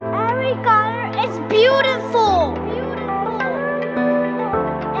beautiful.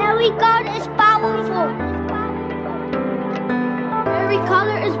 Every God is powerful. Every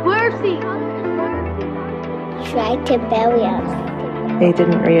color is worthy. Tried to bury us. They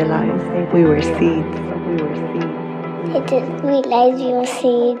didn't realize we were seeds. They didn't realize we were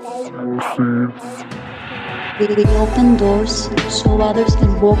seeds. We open doors so others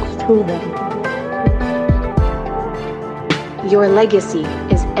can walk through them. Your legacy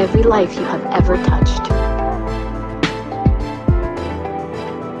is every life you have ever touched.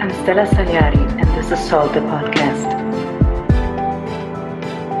 I'm Stella Saliari, and this is Solve the Podcast.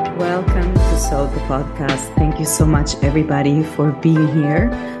 Welcome to Solve the Podcast. Thank you so much, everybody, for being here.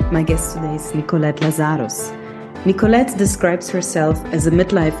 My guest today is Nicolette Lazaros. Nicolette describes herself as a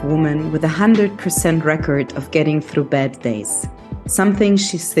midlife woman with a 100% record of getting through bad days. Something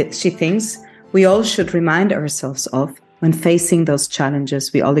she thinks we all should remind ourselves of when facing those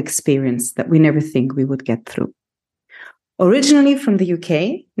challenges we all experience that we never think we would get through. Originally from the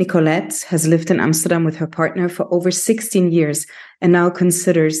UK, Nicolette has lived in Amsterdam with her partner for over 16 years and now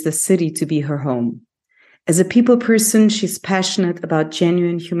considers the city to be her home. As a people person, she's passionate about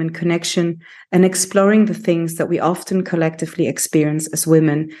genuine human connection and exploring the things that we often collectively experience as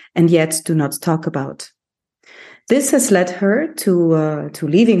women and yet do not talk about. This has led her to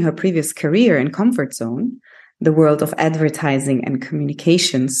leaving her previous career and comfort zone, the world of advertising and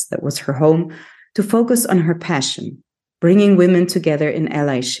communications that was her home, to focus on her passion, bringing women together in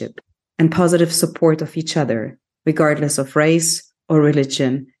allyship and positive support of each other, regardless of race or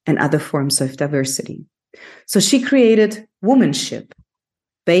religion and other forms of diversity. So she created Womanship,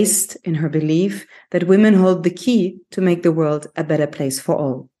 based in her belief that women hold the key to make the world a better place for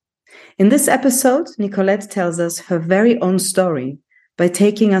all. In this episode, Nicolette tells us her very own story by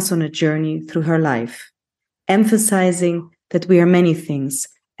taking us on a journey through her life, emphasizing that we are many things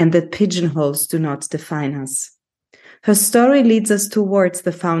and that pigeonholes do not define us. Her story leads us towards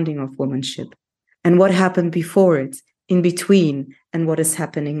the founding of Womanship and what happened before it, in between, and what is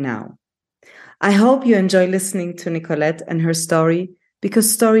happening now. I hope you enjoy listening to Nicolette and her story, because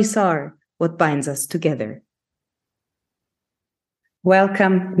stories are what binds us together.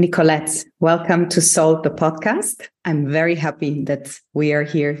 Welcome, Nicolette. Welcome to Solve the Podcast. I'm very happy that we are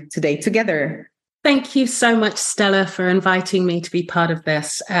here today together. Thank you so much, Stella, for inviting me to be part of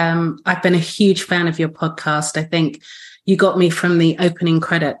this. I've been a huge fan of your podcast. I think you got me from the opening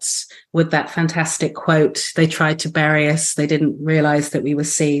credits with that fantastic quote. They tried to bury us. They didn't realize that we were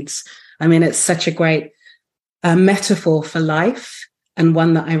seeds. I mean, it's such a great metaphor for life and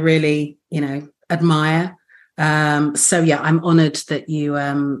one that I really, admire. So yeah, I'm honored that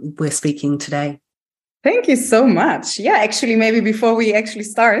we're speaking today. Thank you so much. Yeah, actually, maybe before we actually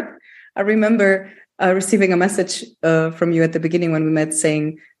start, I remember receiving a message from you at the beginning when we met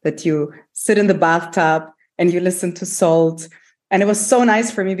saying that you sit in the bathtub and you listen to Salt. And it was so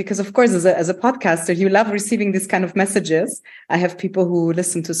nice for me because, of course, as a podcaster, you love receiving these kind of messages. I have people who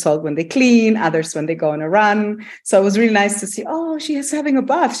listen to Salt when they clean, others when they go on a run. So it was really nice to see, oh, she is having a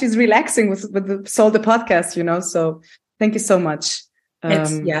bath. She's relaxing with the Salt the podcast, So thank you so much.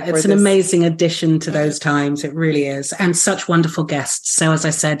 It's an amazing addition to those times. It really is. And such wonderful guests. So as I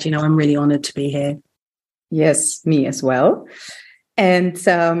said, I'm really honored to be here. Yes, me as well. And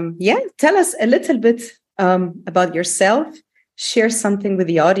tell us a little bit about yourself. Share something with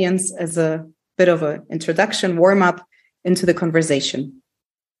the audience as a bit of an introduction, warm up into the conversation.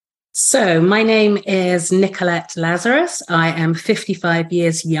 So my name is Nicolette Lazaros. I am 55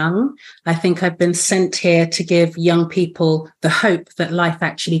 years young. I think I've been sent here to give young people the hope that life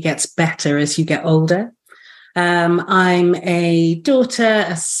actually gets better as you get older. I'm a daughter,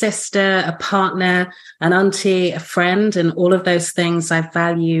 a sister, a partner, an auntie, a friend, and all of those things I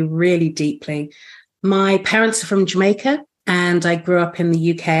value really deeply. My parents are from Jamaica and I grew up in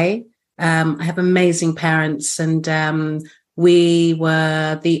the UK. I have amazing parents and we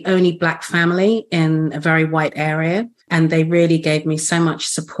were the only Black family in a very white area, and they really gave me so much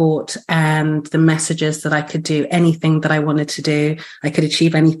support and the messages that I could do anything that I wanted to do. I could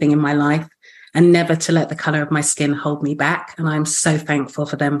achieve anything in my life and never to let the color of my skin hold me back. And I'm so thankful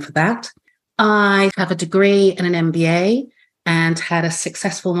for them for that. I have a degree and an MBA and had a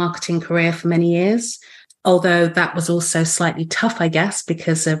successful marketing career for many years, although that was also slightly tough, I guess,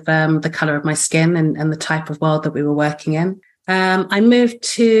 because of the color of my skin and the type of world that we were working in. I moved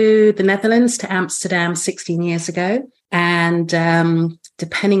to the Netherlands, to Amsterdam 16 years ago. And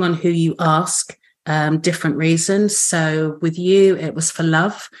depending on who you ask, different reasons. So with you, it was for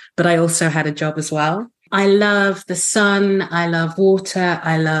love, but I also had a job as well. I love the sun. I love water.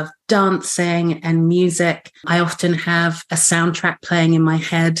 I love dancing and music. I often have a soundtrack playing in my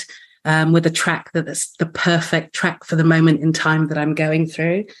head with a track that's the perfect track for the moment in time that I'm going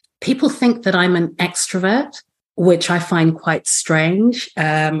through. People think that I'm an extrovert, which I find quite strange,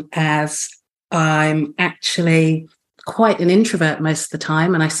 as I'm actually quite an introvert most of the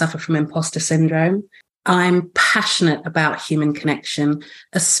time, and I suffer from imposter syndrome. I'm passionate about human connection,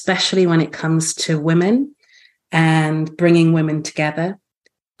 especially when it comes to women and bringing women together.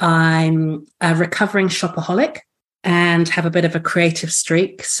 I'm a recovering shopaholic and have a bit of a creative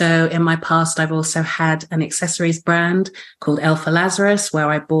streak. So in my past, I've also had an accessories brand called Alpha Lazarus, where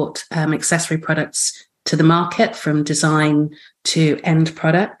I bought accessory products to the market from design to end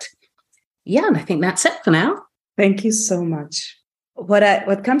product. Yeah, and I think that's it for now. Thank you so much.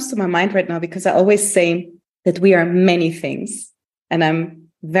 What comes to my mind right now, because I always say that we are many things, and I'm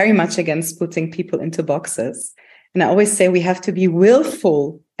very much against putting people into boxes. And I always say we have to be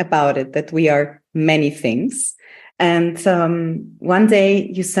willful about it, that we are many things. And one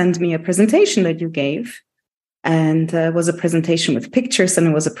day you sent me a presentation that you gave, and it was a presentation with pictures, and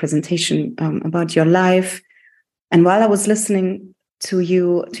it was a presentation about your life. And while I was listening to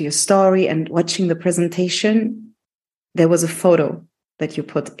your story and watching the presentation, there was a photo that you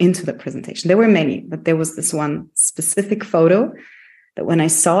put into the presentation. There were many, but there was this one specific photo that when I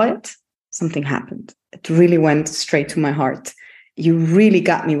saw it, something happened. It really went straight to my heart. You really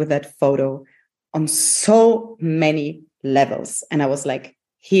got me with that photo on so many levels. And I was like,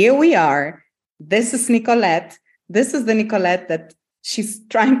 here we are. This is Nicolette. This is the Nicolette that she's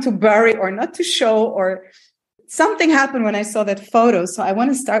trying to bury or not to show, or something happened when I saw that photo. So I want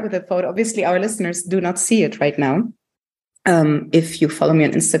to start with the photo. Obviously, our listeners do not see it right now. If you follow me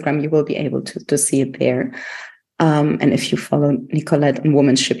on Instagram, you will be able to see it there. And if you follow Nicolette on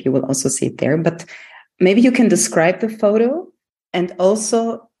Womanship, you will also see it there. But maybe you can describe the photo and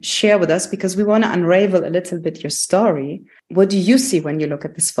also share with us, because we want to unravel a little bit your story. What do you see when you look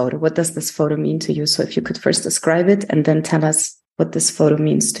at this photo? What does this photo mean to you? So if you could first describe it and then tell us what this photo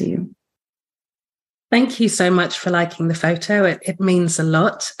means to you. Thank you so much for liking the photo. It means a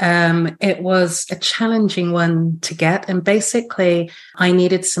lot. It was a challenging one to get. And basically, I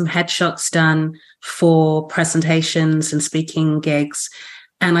needed some headshots done for presentations and speaking gigs,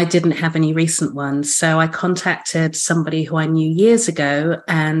 and I didn't have any recent ones. So I contacted somebody who I knew years ago,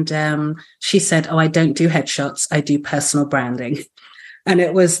 and she said, I don't do headshots. I do personal branding. And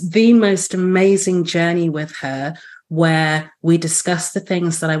it was the most amazing journey with her, where we discussed the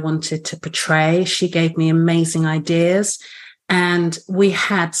things that I wanted to portray. She gave me amazing ideas, and we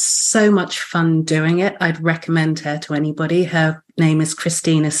had so much fun doing it. I'd recommend her to anybody. Her name is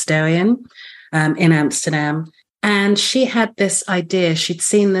Christina Stoyan in Amsterdam. And she had this idea. She'd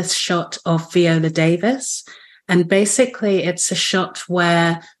seen this shot of Viola Davis. And basically, it's a shot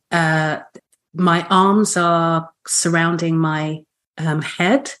where my arms are surrounding my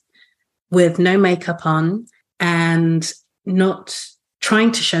head with no makeup on, and not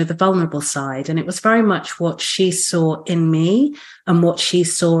trying to show the vulnerable side. And it was very much what she saw in me and what she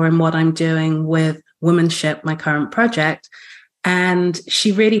saw in what I'm doing with Womanship, my current project. And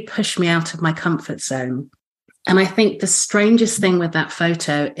she really pushed me out of my comfort zone. And I think the strangest thing with that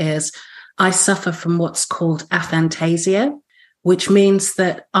photo is I suffer from what's called aphantasia, which means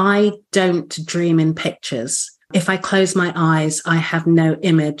that I don't dream in pictures. If I close my eyes, I have no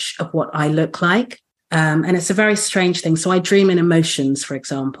image of what I look like. And it's a very strange thing. So I dream in emotions, for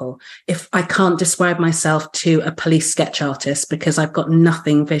example. If I can't describe myself to a police sketch artist because I've got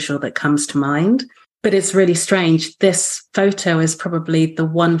nothing visual that comes to mind. But it's really strange. This photo is probably the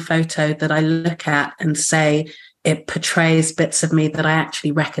one photo that I look at and say it portrays bits of me that I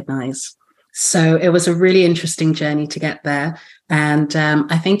actually recognize. So it was a really interesting journey to get there. And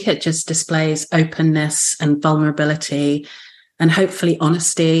I think it just displays openness and vulnerability, and hopefully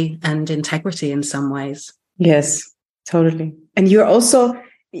honesty and integrity in some ways. Yes, totally. And you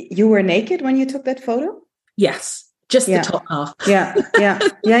were naked when you took that photo? Yes, just the top half.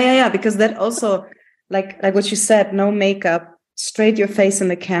 Yeah. Because that also, like what you said, no makeup, straight your face in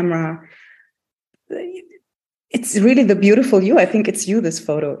the camera. It's really the beautiful you. I think it's you, this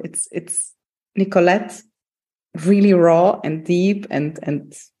photo. It's Nicolette, really raw and deep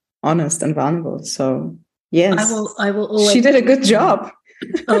and honest and vulnerable. So yes, I will always. She did a good job.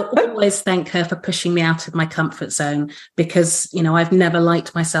 I'll always thank her for pushing me out of my comfort zone, because, I've never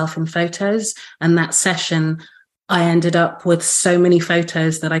liked myself in photos. And that session, I ended up with so many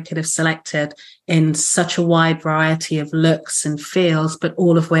photos that I could have selected in such a wide variety of looks and feels, but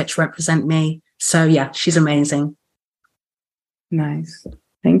all of which represent me. So yeah, she's amazing. Nice.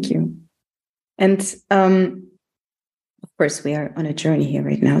 Thank you. And of course, we are on a journey here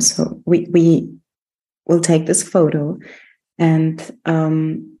right now. So we will take this photo, and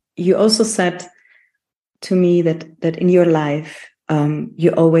you also said to me that in your life,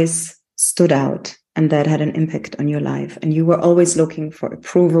 you always stood out, and that had an impact on your life. And you were always looking for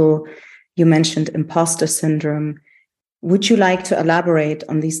approval. You mentioned imposter syndrome. Would you like to elaborate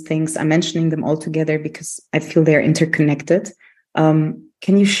on these things? I'm mentioning them all together because I feel they're interconnected. Can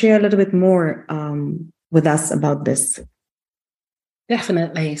you share a little bit more with us about this?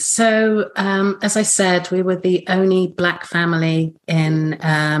 Definitely. So, as I said, we were the only Black family in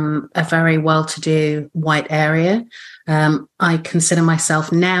a very well-to-do white area. I consider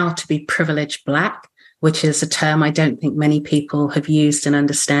myself now to be privileged Black, which is a term I don't think many people have used and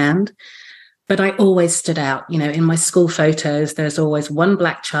understand. But I always stood out. You know, in my school photos, there's always one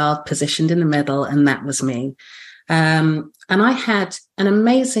Black child positioned in the middle, and that was me. And I had an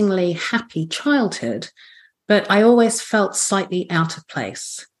amazingly happy childhood, but I always felt slightly out of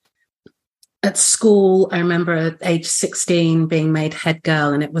place. At school, I remember at age 16 being made head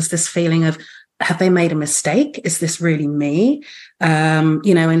girl, and it was this feeling of, have they made a mistake? Is this really me?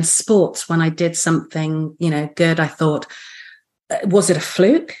 In sports, when I did something, good, I thought, was it a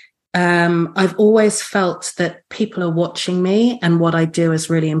fluke? I've always felt that people are watching me and what I do is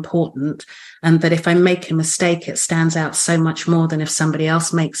really important. And that if I make a mistake, it stands out so much more than if somebody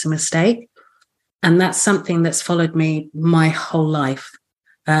else makes a mistake. And that's something that's followed me my whole life.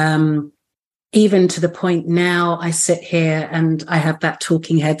 Even to the point now I sit here and I have that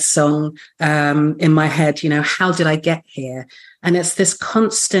Talking Heads song in my head, how did I get here? And it's this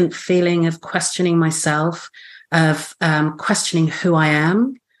constant feeling of questioning myself, of questioning who I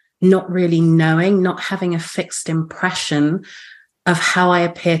am, not really knowing, not having a fixed impression of how I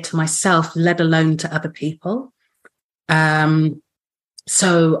appear to myself, let alone to other people.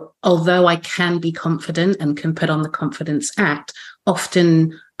 So although I can be confident and can put on the confidence act,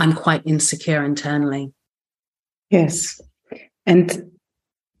 often I'm quite insecure internally. Yes. And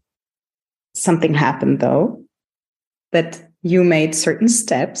something happened, though, that you made certain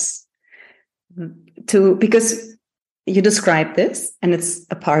steps because you describe this and it's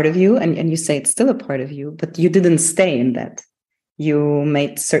a part of you and you say it's still a part of you, but you didn't stay in that. You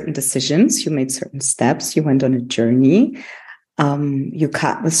made certain decisions, you made certain steps, you went on a journey. You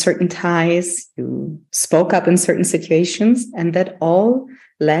cut with certain ties, you spoke up in certain situations, and that all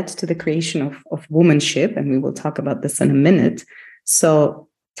led to the creation of Womanship, and we will talk about this in a minute. So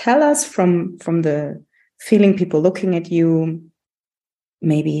tell us from the feeling people looking at you,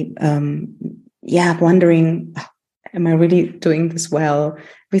 maybe, wondering, am I really doing this well?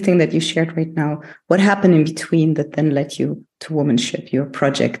 Everything that you shared right now, what happened in between that then led you to Womanship, your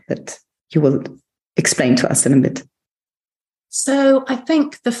project that you will explain to us in a bit? So I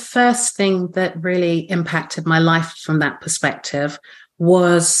think the first thing that really impacted my life from that perspective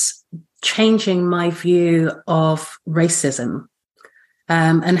was changing my view of racism.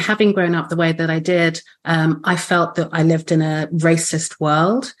 And having grown up the way that I did, I felt that I lived in a racist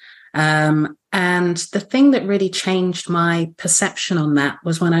world. And the thing that really changed my perception on that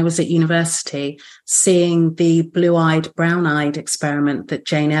was when I was at university, seeing the blue-eyed, brown-eyed experiment that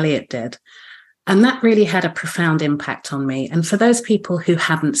Jane Elliott did. And that really had a profound impact on me. And for those people who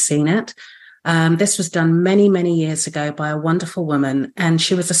haven't seen it, this was done many, many years ago by a wonderful woman. And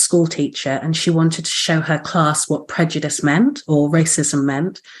she was a school teacher and she wanted to show her class what prejudice meant or racism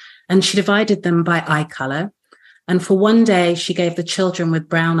meant. And she divided them by eye color. And for one day, she gave the children with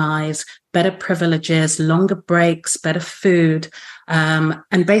brown eyes better privileges, longer breaks, better food,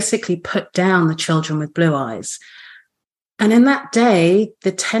 and basically put down the children with blue eyes. And in that day,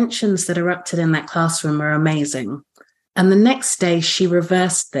 the tensions that erupted in that classroom were amazing. And the next day, she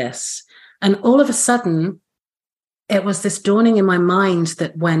reversed this. And all of a sudden, it was this dawning in my mind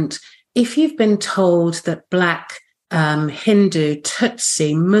that went, if you've been told that Black, Hindu,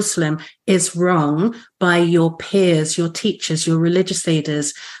 Tutsi, Muslim is wrong by your peers, your teachers, your religious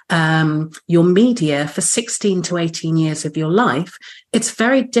leaders, your media for 16 to 18 years of your life, it's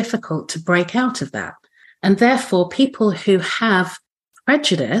very difficult to break out of that. And therefore, people who have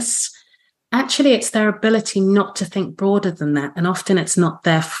prejudice, actually, it's their ability not to think broader than that. And often it's not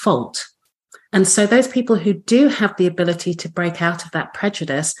their fault. And so those people who do have the ability to break out of that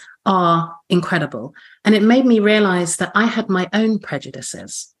prejudice are incredible. And it made me realize that I had my own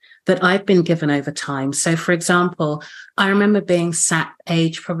prejudices that I've been given over time. So, for example, I remember being sat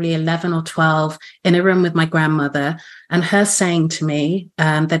age probably 11 or 12 in a room with my grandmother and her saying to me,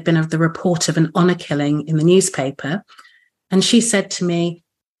 there'd been the report of an honor killing in the newspaper. And she said to me,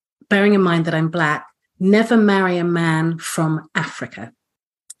 bearing in mind that I'm Black, never marry a man from Africa.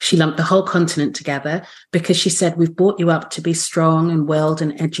 She lumped the whole continent together because she said, we've brought you up to be strong and willed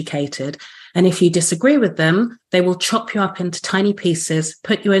and educated. And if you disagree with them, they will chop you up into tiny pieces,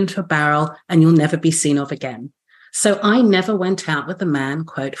 put you into a barrel, and you'll never be seen of again. So I never went out with a man,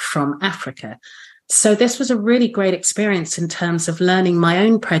 quote, from Africa. So this was a really great experience in terms of learning my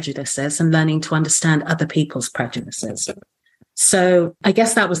own prejudices and learning to understand other people's prejudices. So I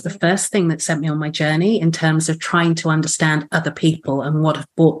guess that was the first thing that sent me on my journey in terms of trying to understand other people and what have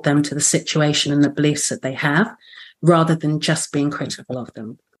brought them to the situation and the beliefs that they have, rather than just being critical of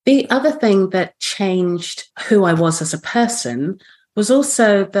them. The other thing that changed who I was as a person was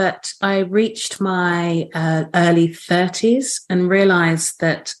also that I reached my early 30s and realized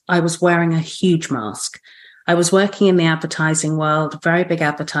that I was wearing a huge mask. I was working in the advertising world, a very big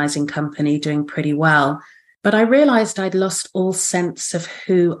advertising company, doing pretty well. But I realized I'd lost all sense of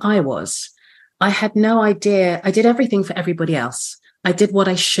who I was. I had no idea. I did everything for everybody else. I did what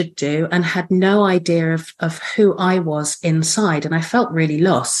I should do and had no idea of who I was inside. And I felt really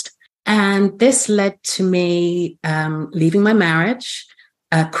lost. And this led to me leaving my marriage,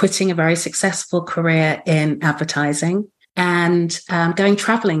 quitting a very successful career in advertising, and going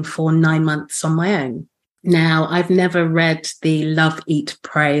traveling for 9 months on my own. Now, I've never read the Love, Eat,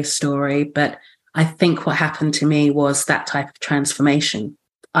 Pray story, but I think what happened to me was that type of transformation.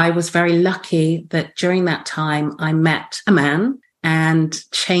 I was very lucky that during that time, I met a man and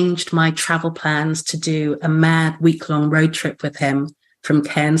changed my travel plans to do a mad week-long road trip with him from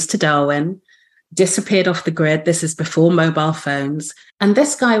Cairns to Darwin, disappeared off the grid. This is before mobile phones. And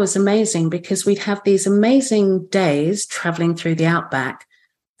this guy was amazing because we'd have these amazing days traveling through the outback.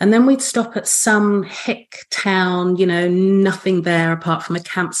 And then we'd stop at some hick town, nothing there apart from a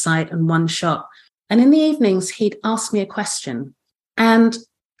campsite and one shop. And in the evenings, he'd ask me a question. And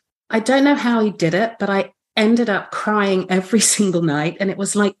I don't know how he did it, but I ended up crying every single night. And it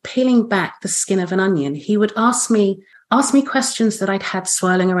was like peeling back the skin of an onion. He would ask me questions that I'd had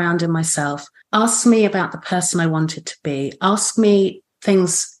swirling around in myself, ask me about the person I wanted to be, ask me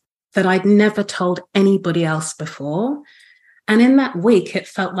things that I'd never told anybody else before. And in that week, it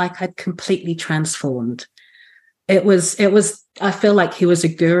felt like I'd completely transformed. It was, I feel like he was a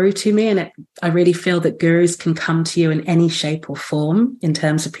guru to me. And I really feel that gurus can come to you in any shape or form in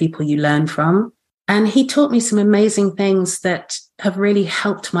terms of people you learn from. And he taught me some amazing things that have really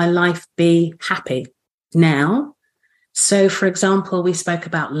helped my life be happy now. So, for example, we spoke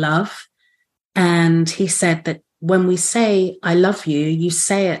about love. And he said that when we say, I love you, you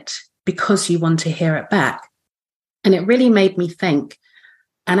say it because you want to hear it back. And it really made me think.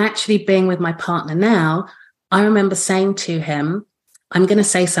 And actually being with my partner now, I remember saying to him, I'm going to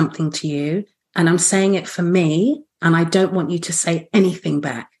say something to you and I'm saying it for me. And I don't want you to say anything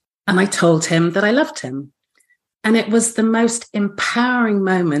back. And I told him that I loved him. And it was the most empowering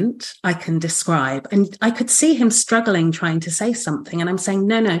moment I can describe. And I could see him struggling, trying to say something. And I'm saying,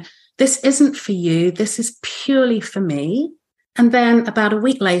 no, this isn't for you. This is purely for me. And then about a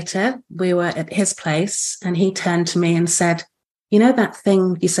week later, we were at his place and he turned to me and said, you know, that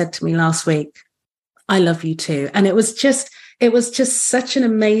thing you said to me last week, I love you too. And it was just such an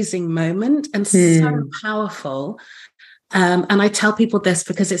amazing moment and so powerful. And I tell people this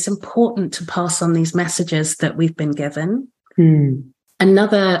because it's important to pass on these messages that we've been given.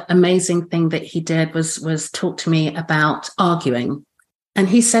 Another amazing thing that he did was talk to me about arguing. And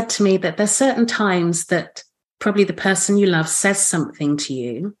he said to me that there's certain times that probably the person you love says something to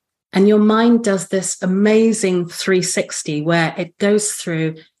you and your mind does this amazing 360 where it goes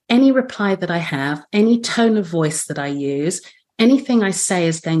through any reply that I have, any tone of voice that I use, anything I say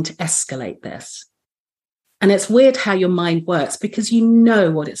is going to escalate this. And it's weird how your mind works because you know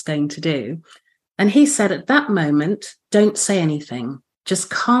what it's going to do. And he said at that moment, don't say anything.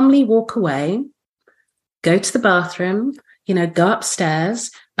 Just calmly walk away, go to the bathroom, go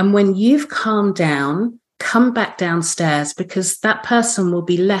upstairs. And when you've calmed down, come back downstairs because that person will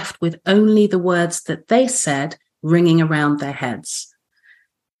be left with only the words that they said ringing around their heads.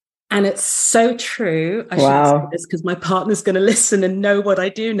 And it's so true. I shouldn't say this because my partner's going to listen and know what I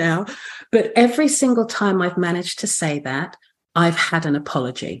do now. But every single time I've managed to say that, I've had an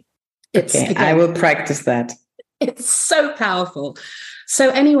apology. I will practice that. It's so powerful. So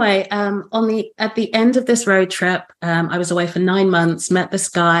anyway, at the end of this road trip, I was away for 9 months, met this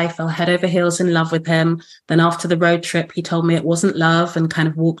guy, fell head over heels in love with him. Then after the road trip, he told me it wasn't love and kind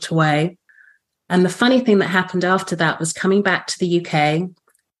of walked away. And the funny thing that happened after that was coming back to the UK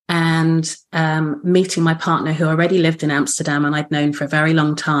and meeting my partner who already lived in Amsterdam and I'd known for a very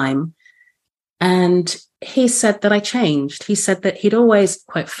long time. And he said that I changed. He said that he'd always,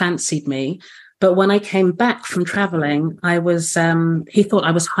 quote, fancied me, But when I came back from traveling, he thought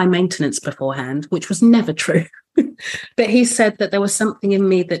I was high maintenance beforehand, which was never true. But he said that there was something in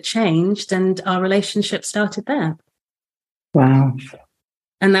me that changed, and our relationship started there. Wow.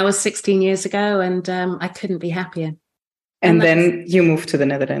 And that was 16 years ago, and I couldn't be happier. And then you moved to the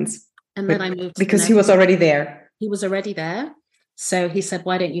Netherlands. And then I moved because he was already there. He was already there. So he said,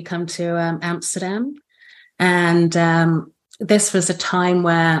 why don't you come to Amsterdam? And this was a time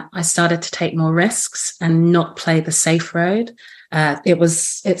where I started to take more risks and not play the safe road.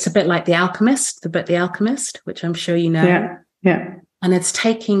 It's a bit like The book The Alchemist, which I'm sure you know. Yeah. And it's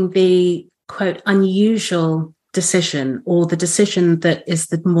taking the, quote, unusual decision, or the decision that is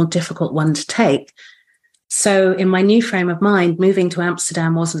the more difficult one to take. So in my new frame of mind, moving to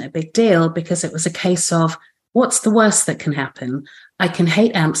Amsterdam wasn't a big deal, because it was a case of, what's the worst that can happen? I can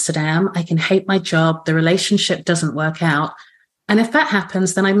hate Amsterdam. I can hate my job. The relationship doesn't work out. And if that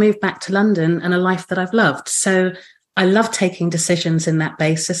happens, then I move back to London and a life that I've loved. So I love taking decisions in that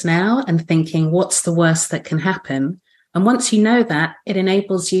basis now and thinking, what's the worst that can happen? And once you know that, it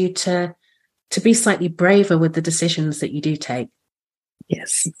enables you to be slightly braver with the decisions that you do take.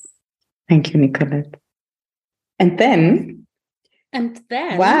 Yes. Thank you, Nicolette. And then,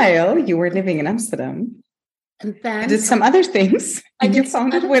 while you were living in Amsterdam, you did some other things. You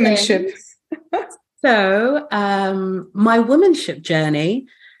founded Womanship. So my womanship journey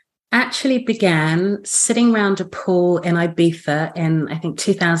actually began sitting around a pool in Ibiza in, I think,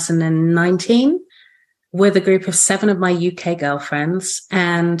 2019 with a group of 7 of my UK girlfriends.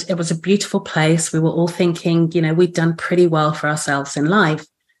 And it was a beautiful place. We were all thinking, we'd done pretty well for ourselves in life.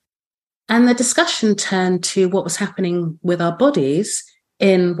 And the discussion turned to what was happening with our bodies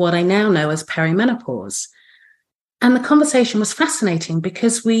in what I now know as perimenopause. And the conversation was fascinating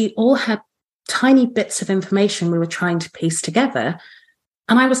because we all had tiny bits of information we were trying to piece together.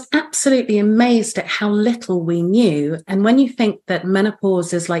 And I was absolutely amazed at how little we knew. And when you think that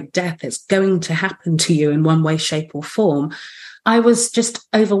menopause is like death, it's going to happen to you in one way, shape, or form, I was just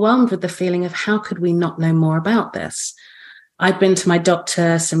overwhelmed with the feeling of how could we not know more about this? I'd been to my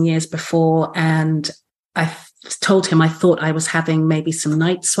doctor some years before, and I told him I thought I was having maybe some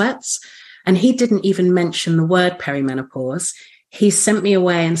night sweats. And he didn't even mention the word perimenopause. He sent me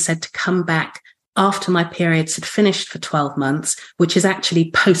away and said to come back after my periods had finished for 12 months, which is actually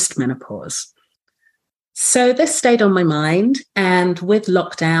post-menopause. So this stayed on my mind. And with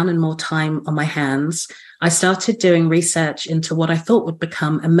lockdown and more time on my hands, I started doing research into what I thought would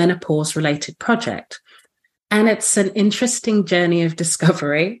become a menopause-related project. And it's an interesting journey of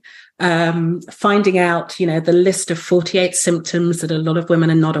discovery, finding out, the list of 48 symptoms that a lot of women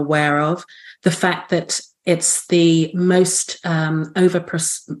are not aware of, the fact that it's the most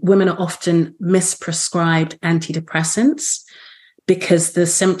women are often misprescribed antidepressants because the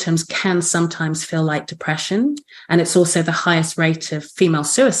symptoms can sometimes feel like depression. And it's also the highest rate of female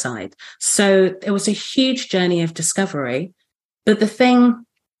suicide. So it was a huge journey of discovery. But the thing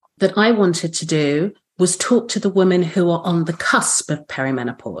that I wanted to do was talk to the women who are on the cusp of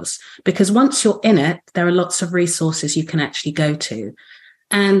perimenopause, because once you're in it, there are lots of resources you can actually go to.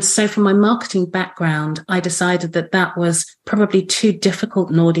 And so from my marketing background, I decided that was probably too difficult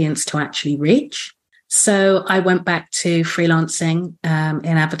an audience to actually reach. So I went back to freelancing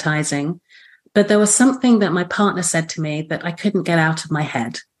in advertising. But there was something that my partner said to me that I couldn't get out of my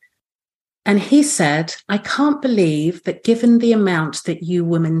head. And he said, I can't believe that given the amount that you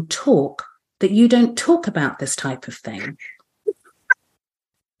women talk, that you don't talk about this type of thing.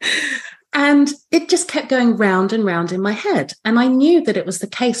 And it just kept going round and round in my head. And I knew that it was the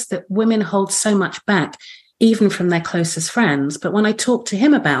case that women hold so much back, even from their closest friends. But when I talked to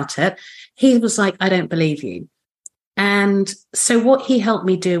him about it, he was like, I don't believe you. And so what he helped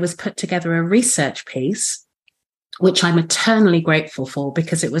me do was put together a research piece, which I'm eternally grateful for,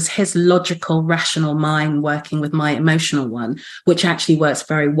 because it was his logical, rational mind working with my emotional one, which actually works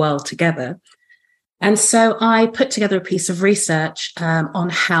very well together. And so I put together a piece of research on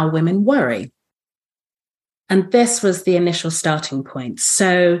how women worry. And this was the initial starting point.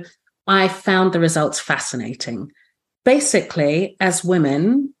 So I found the results fascinating. Basically, as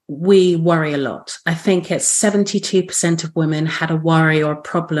women, we worry a lot. I think it's 72% of women had a worry or a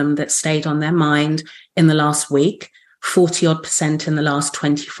problem that stayed on their mind in the last week, 40% in the last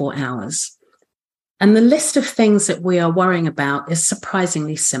 24 hours. And the list of things that we are worrying about is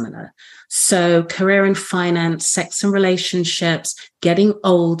surprisingly similar. So career and finance, sex and relationships, getting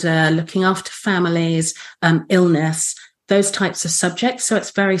older, looking after families, illness, those types of subjects. So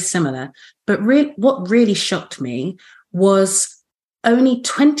it's very similar. But what really shocked me was only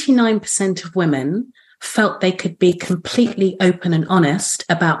 29% of women felt they could be completely open and honest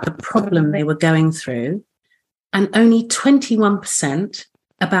about the problem they were going through, and only 21%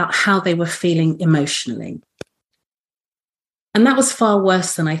 about how they were feeling emotionally. And that was far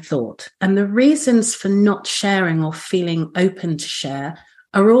worse than I thought. And the reasons for not sharing or feeling open to share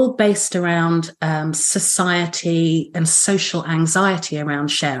are all based around society and social anxiety around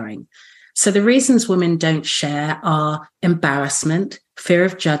sharing. So the reasons women don't share are embarrassment, fear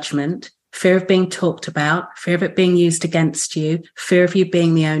of judgment, fear of being talked about, fear of it being used against you, fear of you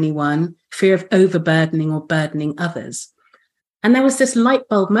being the only one, fear of overburdening or burdening others. And there was this light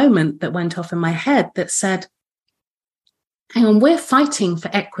bulb moment that went off in my head that said, hang on, we're fighting for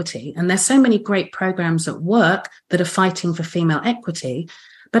equity. And there's so many great programs at work that are fighting for female equity.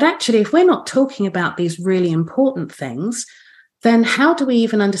 But actually, if we're not talking about these really important things, then how do we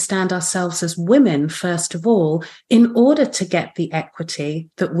even understand ourselves as women, first of all, in order to get the equity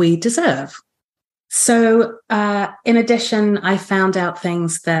that we deserve? So in addition, I found out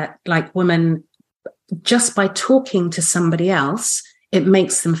things that, like, women, just by talking to somebody else, it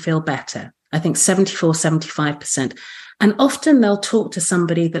makes them feel better. I think 74, 75%. And often they'll talk to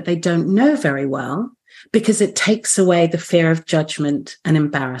somebody that they don't know very well because it takes away the fear of judgment and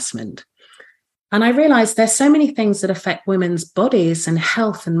embarrassment. And I realized there's so many things that affect women's bodies and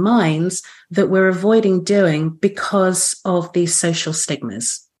health and minds that we're avoiding doing because of these social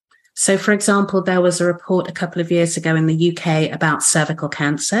stigmas. So, for example, there was a report a couple of years ago in the UK about cervical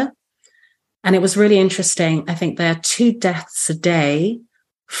cancer. And it was really interesting. I think there are 2 deaths a day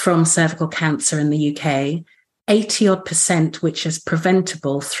from cervical cancer in the UK, 80% which is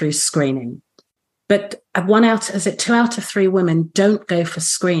preventable through screening. But 2 out of 3 women don't go for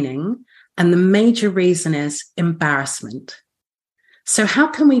screening. And the major reason is embarrassment. So how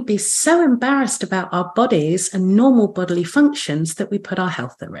can we be so embarrassed about our bodies and normal bodily functions that we put our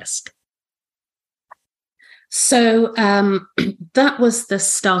health at risk? So that was the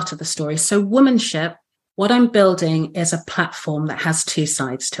start of the story. So Womanship, what I'm building is a platform that has 2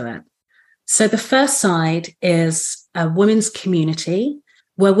 sides to it. So the first side is a women's community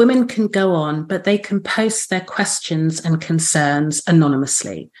where women can go on, but they can post their questions and concerns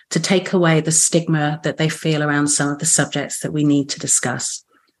anonymously to take away the stigma that they feel around some of the subjects that we need to discuss.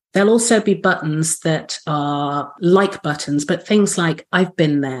 There'll also be buttons that are like buttons, but things like I've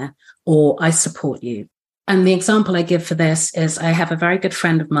been there or I support you. And the example I give for this is I have a very good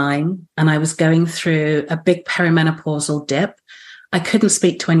friend of mine and I was going through a big perimenopausal dip. I couldn't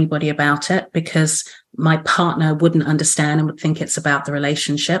speak to anybody about it because my partner wouldn't understand and would think it's about the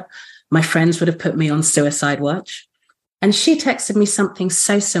relationship. My friends would have put me on suicide watch. And she texted me something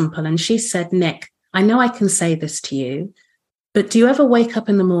so simple. And she said, Nick, I know I can say this to you, but do you ever wake up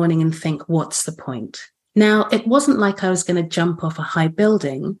in the morning and think, what's the point? Now, it wasn't like I was going to jump off a high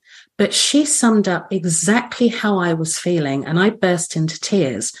building, but she summed up exactly how I was feeling. And I burst into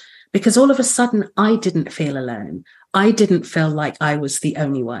tears because all of a sudden I didn't feel alone. I didn't feel like I was the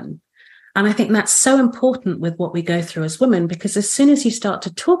only one. And I think that's so important with what we go through as women, because as soon as you start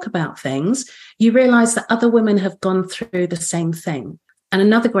to talk about things, you realize that other women have gone through the same thing. And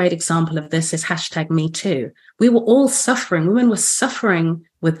another great example of this is #MeToo. We were all suffering. Women were suffering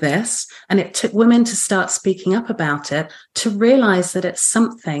with this. And it took women to start speaking up about it to realize that it's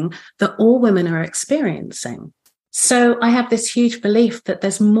something that all women are experiencing. So I have this huge belief that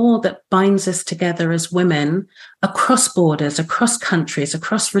there's more that binds us together as women across borders, across countries,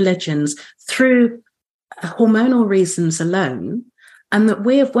 across religions, through hormonal reasons alone, and that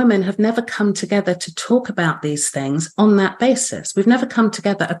we as women have never come together to talk about these things on that basis. We've never come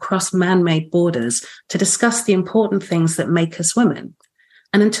together across man-made borders to discuss the important things that make us women.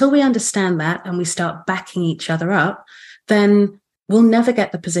 And until we understand that and we start backing each other up, then we'll never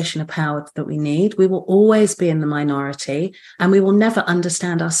get the position of power that we need. We will always be in the minority and we will never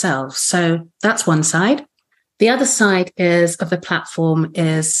understand ourselves. So that's one side. The other side of the platform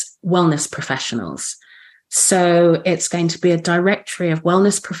is wellness professionals. So it's going to be a directory of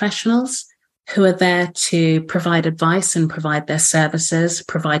wellness professionals who are there to provide advice and provide their services,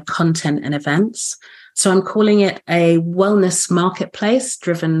 provide content and events. So I'm calling it a wellness marketplace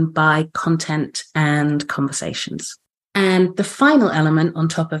driven by content and conversations. And the final element on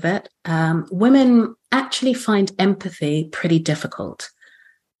top of it, women actually find empathy pretty difficult.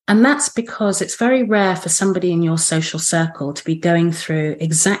 And that's because it's very rare for somebody in your social circle to be going through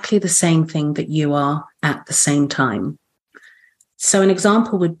exactly the same thing that you are at the same time. So an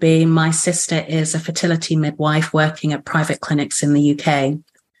example would be my sister is a fertility midwife working at private clinics in the UK.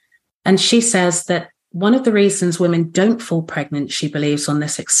 And she says that one of the reasons women don't fall pregnant, she believes, on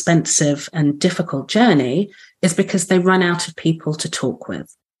this expensive and difficult journey is because they run out of people to talk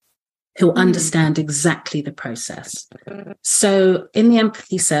with. who understand exactly the process. So in the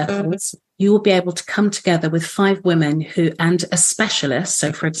empathy circles, you will be able to come together with 5 women and a specialist.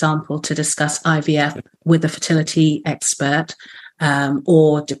 So for example, to discuss IVF with a fertility expert,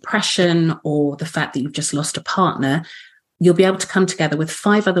 or depression, or the fact that you've just lost a partner. You'll be able to come together with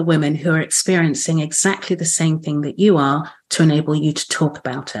 5 other women who are experiencing exactly the same thing that you are to enable you to talk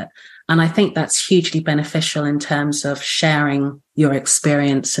about it. And I think that's hugely beneficial in terms of sharing your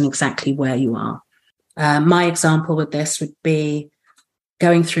experience and exactly where you are. My example with this would be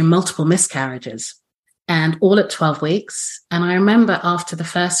going through multiple miscarriages, and all at 12 weeks. And I remember after the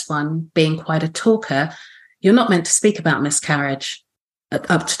first one, being quite a talker, you're not meant to speak about miscarriage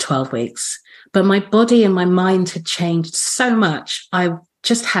up to 12 weeks. But my body and my mind had changed so much, I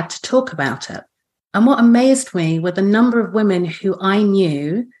just had to talk about it. And what amazed me were the number of women who I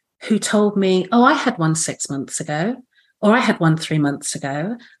knew who told me, oh, I had one 6 months ago, or I had one 3 months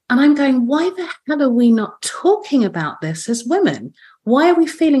ago. And I'm going, why the hell are we not talking about this as women? Why are we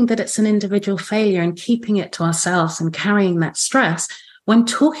feeling that it's an individual failure and keeping it to ourselves and carrying that stress when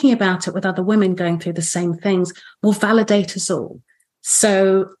talking about it with other women going through the same things will validate us all?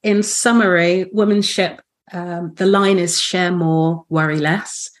 So in summary, Womanship, the line is share more, worry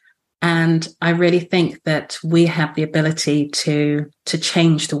less. And I really think that we have the ability to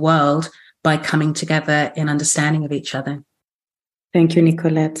change the world by coming together in understanding of each other. Thank you,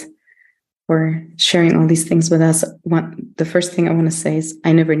 Nicolette, for sharing all these things with us. The first thing I want to say is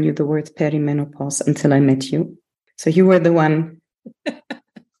I never knew the word perimenopause until I met you. So you were the one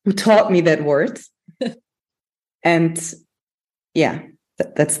who taught me that word. And yeah,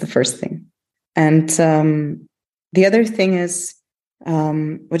 that's the first thing. And the other thing is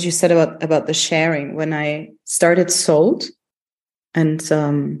what you said about the sharing. When I started Sold and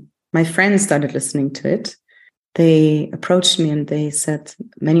my friends started listening to it, they approached me and they said,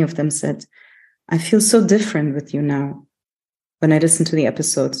 many of them said, I feel so different with you now when I listen to the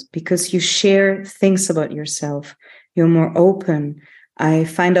episodes because you share things about yourself. You're more open. I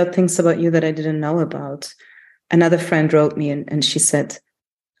find out things about you that I didn't know about. Another friend wrote me and she said,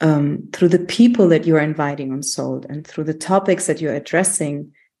 through the people that you're inviting on Sold and through the topics that you're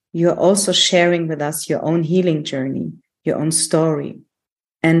addressing, you're also sharing with us your own healing journey, your own story.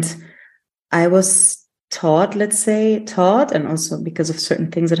 And I was taught, and also because of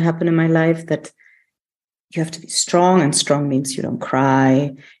certain things that happened in my life, that you have to be strong, and strong means you don't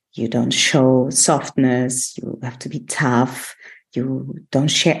cry, you don't show softness, you have to be tough, you don't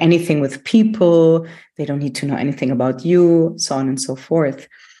share anything with people, they don't need to know anything about you, so on and so forth.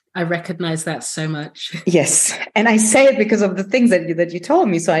 I recognize that so much. Yes, and I say it because of the things that you told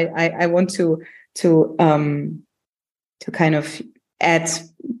me. So I want to kind of add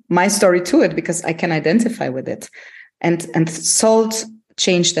my story to it because I can identify with it. And Sold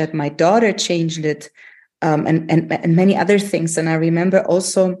changed that. My daughter changed it, and many other things. And I remember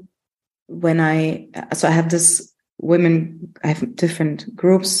also when I have this women, I have different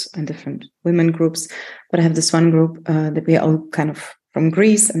groups and different women groups, but I have this one group that we are all kind of from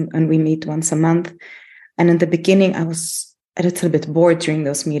Greece and we meet once a month. And in the beginning, I was a little bit bored during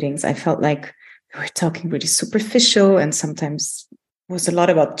those meetings. I felt like we were talking really superficial and sometimes it was a lot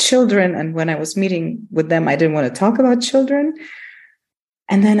about children. And when I was meeting with them, I didn't want to talk about children.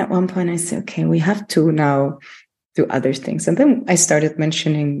 And then at one point I said, okay, we have to now do other things. And then I started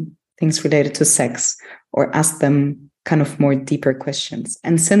mentioning things related to sex or ask them kind of more deeper questions.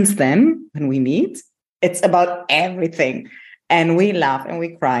 And since then, when we meet, it's about everything. And we laugh and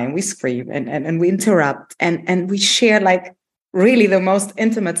we cry and we scream and we interrupt and we share like really the most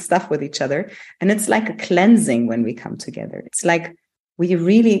intimate stuff with each other. And it's like a cleansing when we come together. It's like we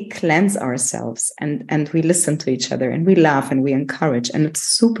really cleanse ourselves and we listen to each other and we laugh and we encourage. And it's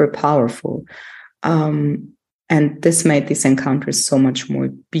super powerful. And this made these encounters so much more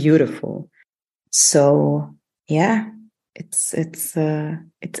beautiful. So yeah, it's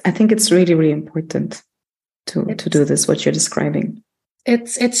I think it's really, really important to do this, what you're describing.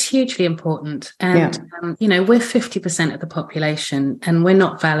 It's hugely important. And, we're 50% of the population and we're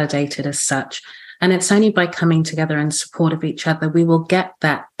not validated as such. And it's only by coming together in support of each other, we will get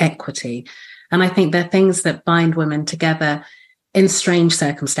that equity. And I think there are things that bind women together in strange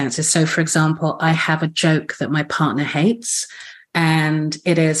circumstances. So, for example, I have a joke that my partner hates, and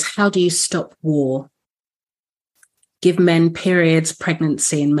it is, how do you stop war? Give men periods,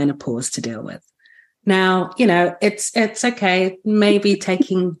 pregnancy, and menopause to deal with. Now, it's okay, maybe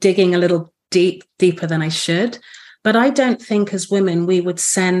digging a little deeper than I should, but I don't think as women we would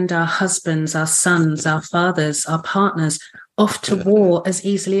send our husbands, our sons, our fathers, our partners off to war as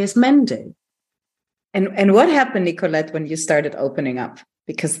easily as men do. And what happened, Nicolette, when you started opening up?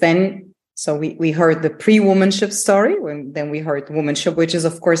 because then, so we heard the pre-womanship story, then we heard womanship, which is,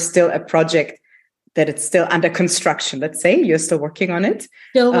 of course, still a project that it's still under construction. Let's say you're still working on it,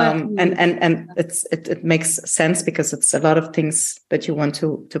 Still working. and it makes sense because it's a lot of things that you want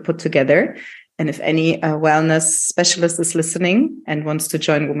to put together. And if any wellness specialist is listening and wants to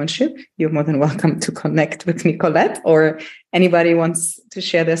join Womanship, you're more than welcome to connect with Nicolette, or anybody wants to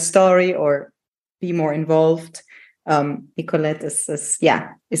share their story or be more involved. Nicolette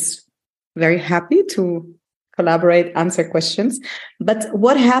is very happy to collaborate, answer questions. But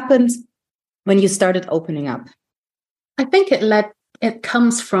what happened when you started opening up? I think it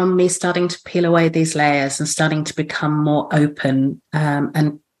comes from me starting to peel away these layers and starting to become more open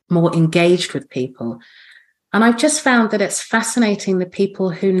and more engaged with people. And I've just found that it's fascinating, the people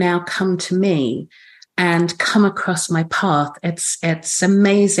who now come to me and come across my path. It's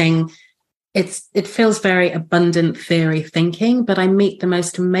amazing. It feels very abundant theory thinking, but I meet the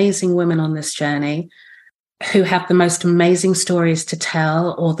most amazing women on this journey who have the most amazing stories to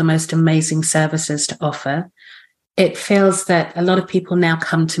tell or the most amazing services to offer. It feels that a lot of people now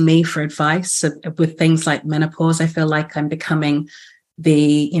come to me for advice with things like menopause. I feel like I'm becoming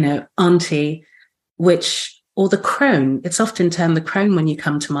the, auntie, or the crone. It's often termed the crone when you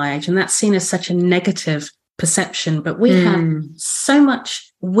come to my age, and that's seen as such a negative perception. But we have so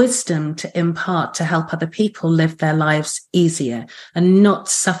much wisdom to impart to help other people live their lives easier and not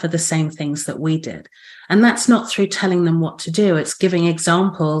suffer the same things that we did. And that's not through telling them what to do. It's giving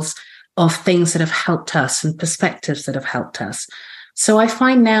examples of things that have helped us and perspectives that have helped us. So I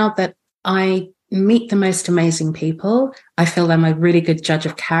find now that I meet the most amazing people. I feel I'm a really good judge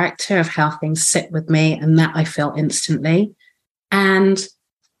of character, of how things sit with me, and that I feel instantly. And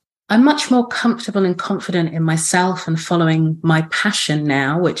I'm much more comfortable and confident in myself and following my passion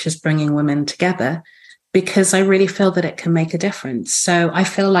now, which is bringing women together, because I really feel that it can make a difference. So I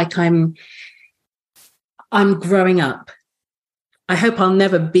feel like I'm growing up. I hope I'll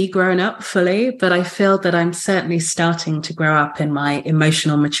never be grown up fully, but I feel that I'm certainly starting to grow up in my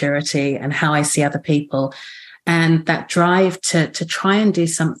emotional maturity and how I see other people, and that drive to try and do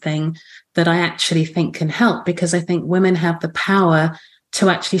something that I actually think can help, because I think women have the power to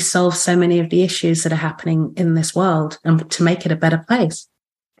actually solve so many of the issues that are happening in this world and to make it a better place.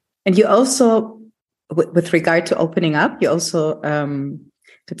 And you also, with regard to opening up, you also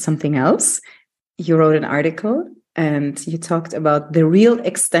did something else. You wrote an article and you talked about the real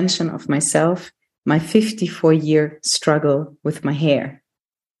extension of myself, my 54-year struggle with my hair.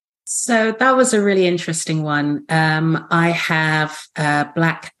 So that was a really interesting one. I have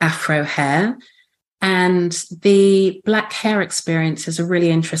black afro hair, and the black hair experience is a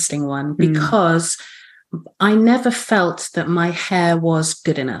really interesting one because I never felt that my hair was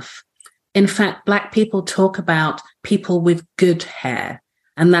good enough. In fact, Black people talk about people with good hair.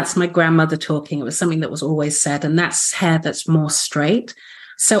 And that's my grandmother talking. It was something that was always said, and that's hair that's more straight.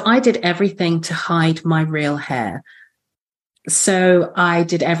 So I did everything to hide my real hair. So I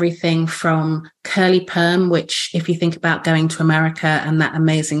did everything from curly perm, which if you think about going to America and that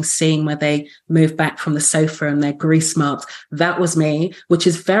amazing scene where they move back from the sofa and they're grease marks, that was me, which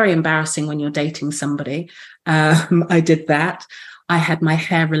is very embarrassing when you're dating somebody. I did that. I had my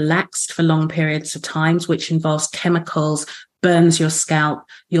hair relaxed for long periods of times, which involves chemicals, burns your scalp.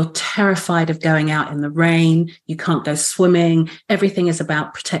 You're terrified of going out in the rain. You can't go swimming. Everything is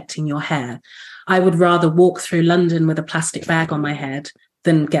about protecting your hair. I would rather walk through London with a plastic bag on my head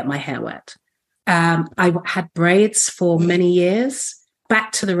than get my hair wet. I had braids for many years.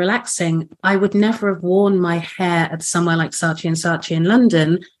 Back to the relaxing, I would never have worn my hair at somewhere like Saatchi & Saatchi in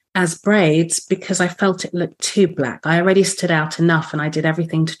London as braids because I felt it looked too black. I already stood out enough and I did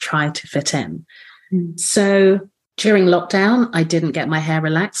everything to try to fit in. So during lockdown, I didn't get my hair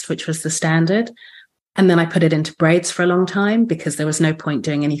relaxed, which was the standard. And then I put it into braids for a long time because there was no point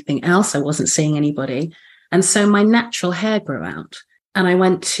doing anything else. I wasn't seeing anybody. And so my natural hair grew out. And I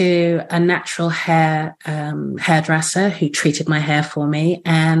went to a natural hair hairdresser who treated my hair for me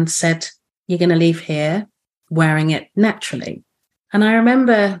and said, "You're going to leave here wearing it naturally." And I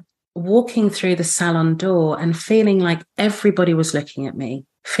remember walking through the salon door and feeling like everybody was looking at me,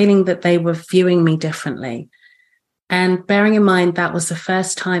 feeling that they were viewing me differently. And bearing in mind, that was the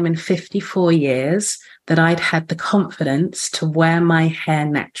first time in 54 years that I'd had the confidence to wear my hair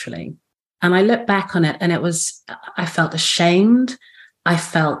naturally. And I look back on it and I felt ashamed. I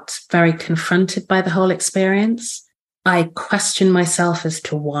felt very confronted by the whole experience. I questioned myself as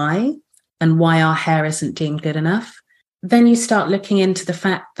to why and why our hair isn't deemed good enough. Then you start looking into the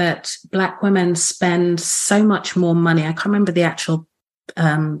fact that Black women spend so much more money. I can't remember the actual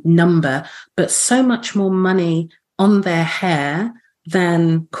number, but so much more money on their hair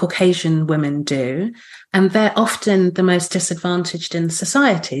than Caucasian women do. And they're often the most disadvantaged in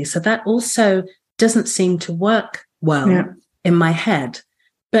society. So that also doesn't seem to work well in my head.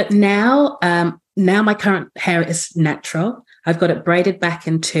 But now my current hair is natural. I've got it braided back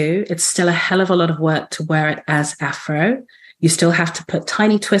in two. It's still a hell of a lot of work to wear it as afro. You still have to put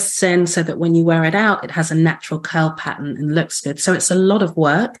tiny twists in so that when you wear it out, it has a natural curl pattern and looks good. So it's a lot of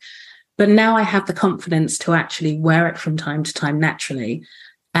work. But now I have the confidence to actually wear it from time to time naturally.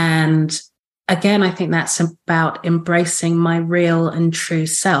 And again, I think that's about embracing my real and true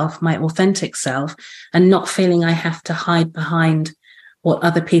self, my authentic self, and not feeling I have to hide behind what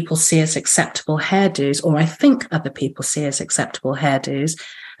other people see as acceptable hairdos, or I think other people see as acceptable hairdos,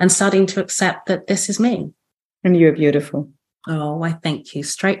 and starting to accept that this is me. And you're beautiful. Oh, I thank you.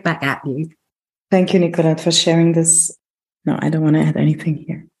 Straight back at you. Thank you, Nicolette, for sharing this. No, I don't want to add anything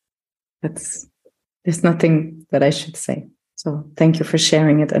here. There's nothing that I should say. So thank you for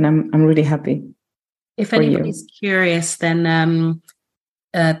sharing it. And I'm really happy. If anybody's curious, then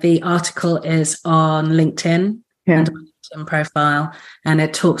the article is on LinkedIn and my LinkedIn profile, and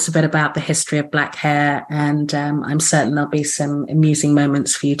it talks a bit about the history of Black hair. And I'm certain there'll be some amusing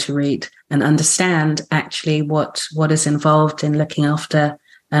moments for you to read and understand actually what is involved in looking after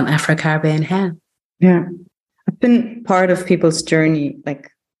Afro-Caribbean hair. Yeah. I've been part of people's journey,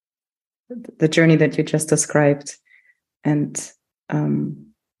 like the journey that you just described, and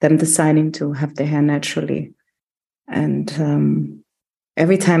them deciding to have their hair naturally. And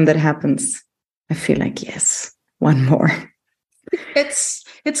every time that happens, I feel like, yes, one more. It's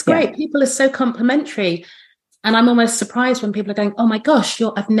great. Yeah. People are so complimentary. And I'm almost surprised when people are going, oh my gosh,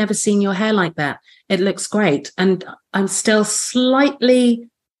 I've never seen your hair like that. It looks great. And I'm still slightly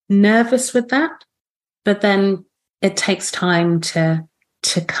nervous with that. But then it takes time to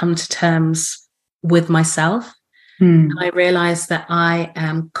come to terms with myself. And I realize that I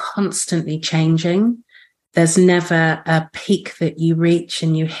am constantly changing. There's never a peak that you reach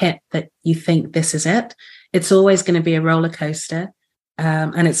and you hit that you think this is it. It's always going to be a roller coaster.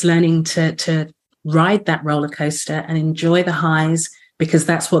 And it's learning to ride that roller coaster and enjoy the highs, because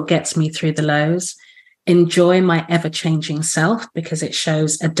that's what gets me through the lows. Enjoy my ever-changing self, because it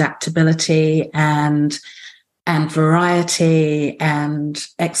shows adaptability and variety and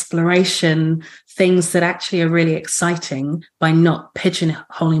exploration, things that actually are really exciting, by not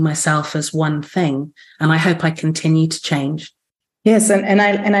pigeonholing myself as one thing. And I hope I continue to change. Yes, and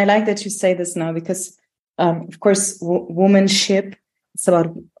I like that you say this now, because of course, womanship, it's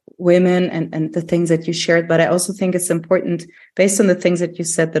about women and the things that you shared. But I also think it's important, based on the things that you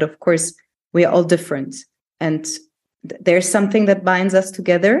said, that of course we are all different, and there's something that binds us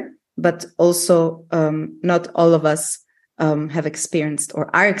together. But also, not all of us have experienced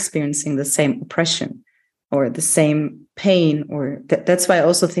or are experiencing the same oppression or the same pain. Or that's why I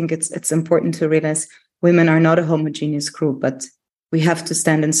also think it's important to realize women are not a homogeneous group, but we have to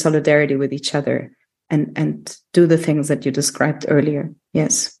stand in solidarity with each other and do the things that you described earlier.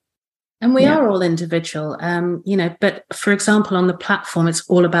 Yes. And we are all individual, but for example, on the platform, it's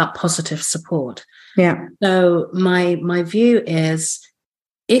all about positive support. Yeah. So my view is,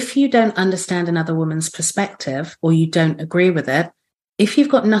 if you don't understand another woman's perspective, or you don't agree with it, if you've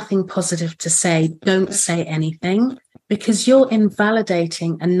got nothing positive to say, don't say anything, because you're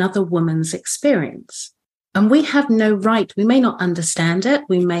invalidating another woman's experience. And we have no right. We may not understand it.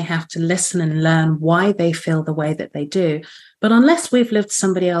 We may have to listen and learn why they feel the way that they do. But unless we've lived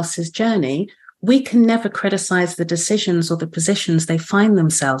somebody else's journey, we can never criticize the decisions or the positions they find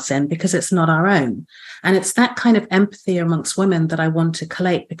themselves in, because it's not our own. And it's that kind of empathy amongst women that I want to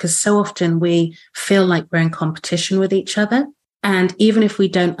collate, because so often we feel like we're in competition with each other. And even if we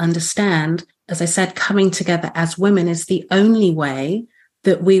don't understand, as I said, coming together as women is the only way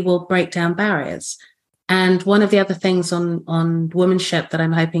that we will break down barriers. And one of the other things on Womanship that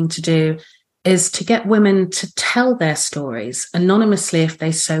I'm hoping to do is to get women to tell their stories anonymously if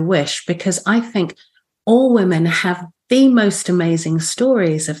they so wish, because I think all women have the most amazing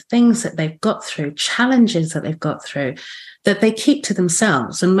stories of things that they've got through, challenges that they've got through, that they keep to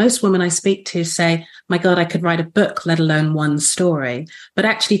themselves. And most women I speak to say, my God, I could write a book, let alone one story. But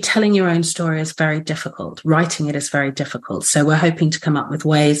actually telling your own story is very difficult. Writing it is very difficult. So we're hoping to come up with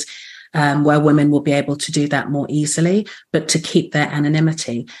ways where women will be able to do that more easily, but to keep their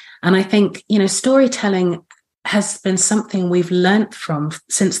anonymity. And I think, storytelling has been something we've learnt from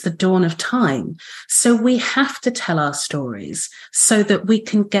since the dawn of time. So we have to tell our stories so that we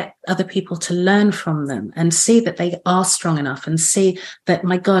can get other people to learn from them and see that they are strong enough, and see that,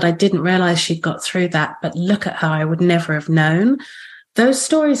 my God, I didn't realize she'd got through that, but look at her, I would never have known. Those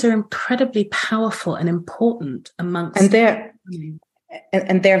stories are incredibly powerful and important amongst. And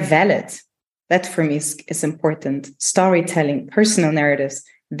and they're valid. That for me is important. Storytelling, personal narratives,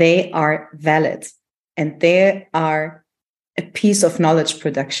 they are valid, and they are a piece of knowledge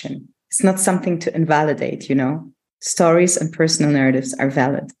production. It's not something to invalidate, Stories and personal narratives are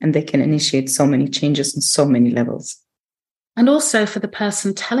valid, and they can initiate so many changes on so many levels. And also for the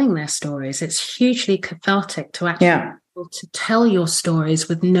person telling their stories, it's hugely cathartic to actually be able to tell your stories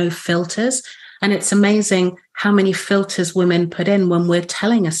with no filters. And it's amazing how many filters women put in when we're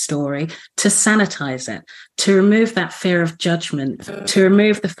telling a story to sanitize it, to remove that fear of judgment, to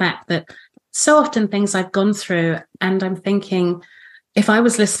remove the fact that so often things I've gone through and I'm thinking, if I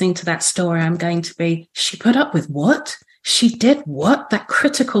was listening to that story, I'm going to be, she put up with what? She did what? That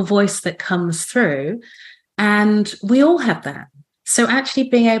critical voice that comes through. And we all have that. So actually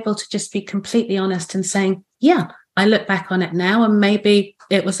being able to just be completely honest and saying, yeah, I look back on it now and maybe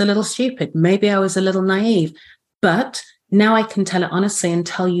it was a little stupid. Maybe I was a little naive, but now I can tell it honestly and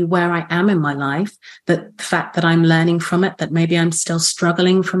tell you where I am in my life, that the fact that I'm learning from it, that maybe I'm still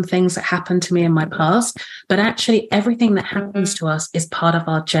struggling from things that happened to me in my past, but actually everything that happens to us is part of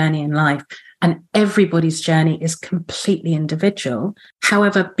our journey in life. And everybody's journey is completely individual.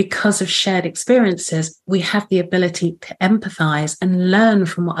 However, because of shared experiences, we have the ability to empathize and learn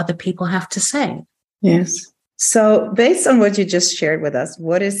from what other people have to say. Yes. So based on what you just shared with us,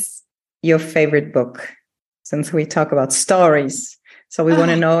 what is your favorite book? Since we talk about stories. So we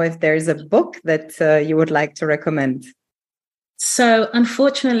want to know if there's a book that you would like to recommend. So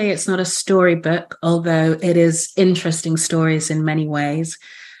unfortunately, it's not a storybook, although it is interesting stories in many ways.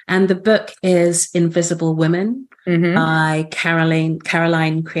 And the book is Invisible Women by Caroline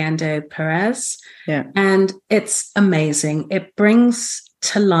Criando Perez. Yeah. And it's amazing. It brings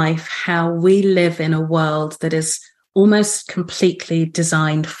to life how we live in a world that is almost completely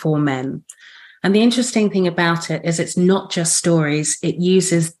designed for men. And the interesting thing about it is it's not just stories. It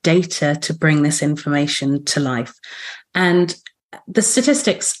uses data to bring this information to life. And the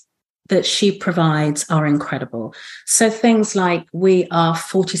statistics that she provides are incredible. So things like we are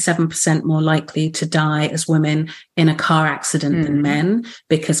 47% more likely to die as women in a car accident than men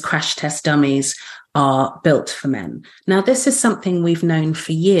because crash test dummies are built for men. Now, this is something we've known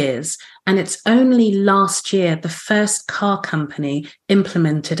for years, and it's only last year the first car company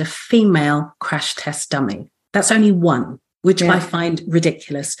implemented a female crash test dummy. That's only one, which I find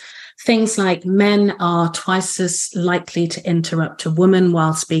ridiculous. Things like men are twice as likely to interrupt a woman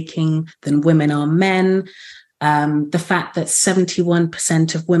while speaking than women are men. The fact that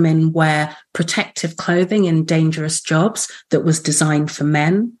 71% of women wear protective clothing in dangerous jobs that was designed for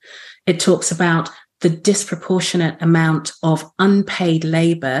men. It talks about the disproportionate amount of unpaid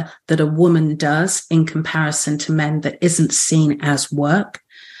labor that a woman does in comparison to men that isn't seen as work.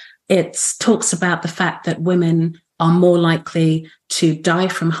 It talks about the fact that women are more likely to die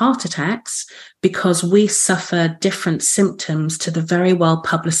from heart attacks because we suffer different symptoms to the very well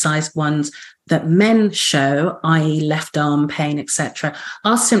publicized ones that men show, i.e. left arm pain, etc.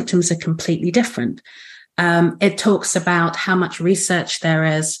 Our symptoms are completely different. It talks about how much research there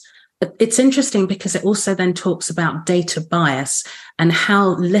is. It's interesting because it also then talks about data bias and how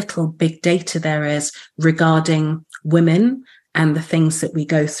little big data there is regarding women and the things that we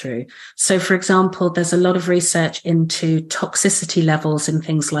go through. So, for example, there's a lot of research into toxicity levels in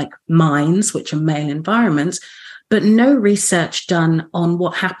things like mines, which are male environments, but no research done on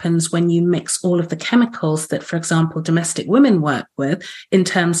what happens when you mix all of the chemicals that, for example, domestic women work with in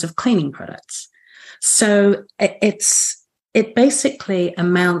terms of cleaning products. So it basically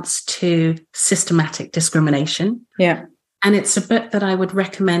amounts to systematic discrimination. Yeah. And it's a book that I would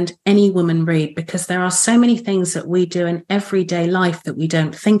recommend any woman read because there are so many things that we do in everyday life that we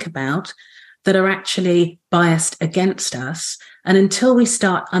don't think about that are actually biased against us. And until we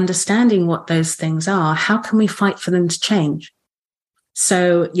start understanding what those things are, how can we fight for them to change?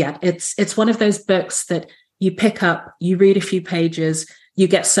 So yeah, it's one of those books that you pick up, you read a few pages, you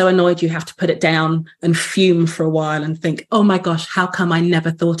get so annoyed you have to put it down and fume for a while and think, oh my gosh, how come I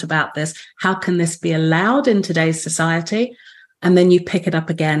never thought about this? How can this be allowed in today's society? And then you pick it up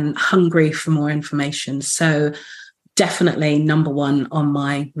again, hungry for more information. So definitely number one on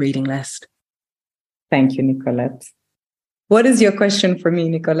my reading list. Thank you, Nicolette. What is your question for me,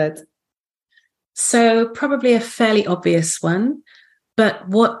 Nicolette? So probably a fairly obvious one, but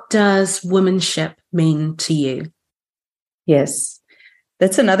what does womanship mean to you? Yes.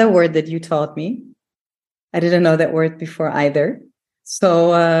 That's another word that you taught me. I didn't know that word before either.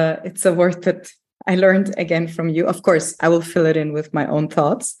 So it's a word that I learned again from you. Of course, I will fill it in with my own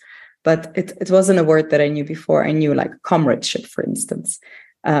thoughts, but it wasn't a word that I knew before. I knew like comradeship, for instance.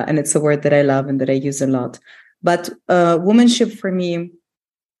 And it's a word that I love and that I use a lot. But womanship for me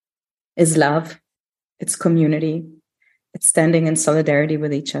is love. It's community. It's standing in solidarity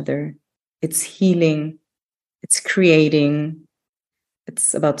with each other. It's healing. It's creating.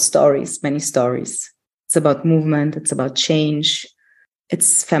 It's about stories, many stories. It's about movement. It's about change.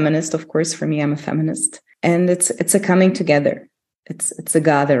 It's feminist, of course. For me, I'm a feminist. And it's a coming together. It's a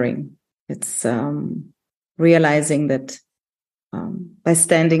gathering. It's realizing that by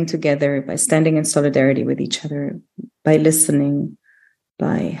standing together, by standing in solidarity with each other, by listening,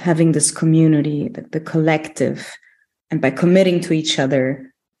 by having this community, the collective, and by committing to each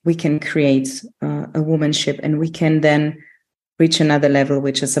other, we can create a womanship, and we can then reach another level,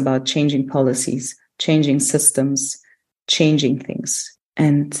 which is about changing policies, changing systems, changing things.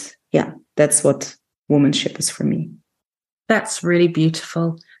 And yeah, that's what womanship is for me. That's really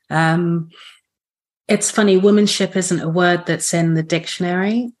beautiful. It's funny, womanship isn't a word that's in the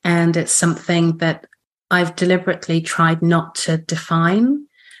dictionary, and it's something that I've deliberately tried not to define,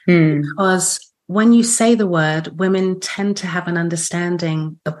 because when you say the word, women tend to have an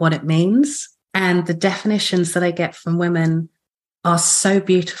understanding of what it means. And the definitions that I get from women are so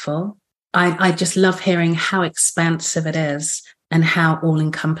beautiful. I just love hearing how expansive it is and how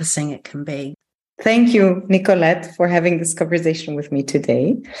all-encompassing it can be. Thank you, Nicolette, for having this conversation with me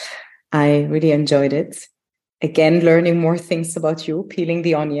today. I really enjoyed it. Again, learning more things about you, peeling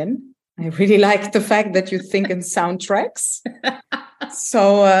the onion. I really like the fact that you think in soundtracks.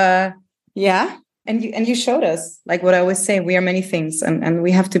 So, yeah. And you showed us, like what I always say, we are many things, and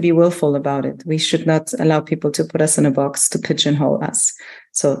we have to be willful about it. We should not allow people to put us in a box, to pigeonhole us.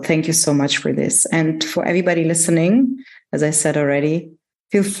 So thank you so much for this. And for everybody listening, as I said already,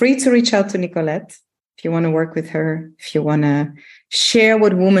 feel free to reach out to Nicolette if you want to work with her, if you want to share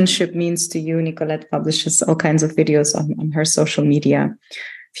what womanship means to you. Nicolette publishes all kinds of videos on her social media.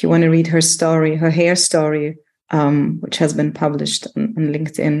 If you want to read her story, her hair story, which has been published on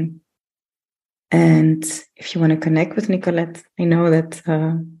LinkedIn. And if you want to connect with Nicolette, I know that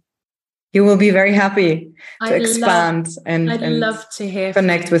you will be very happy to expand and love to hear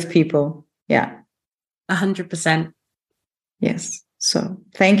connect with people. Yeah. 100%. Yes. So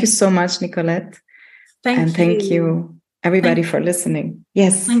thank you so much, Nicolette. Thank you, everybody, for listening.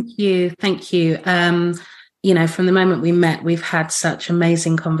 Yes. Thank you. Thank you. From the moment we met, we've had such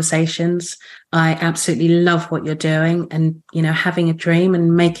amazing conversations. I absolutely love what you're doing, and, having a dream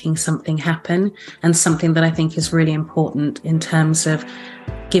and making something happen, and something that I think is really important in terms of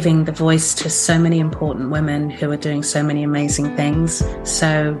giving the voice to so many important women who are doing so many amazing things.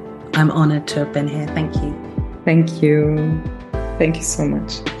 So I'm honored to have been here. Thank you. Thank you. Thank you so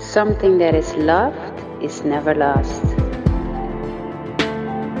much. Something that is loved is never lost.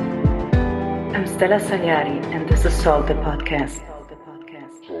 I'm Stella Sagliari, and this is Salt the Podcast.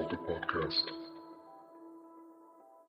 Salt the Podcast.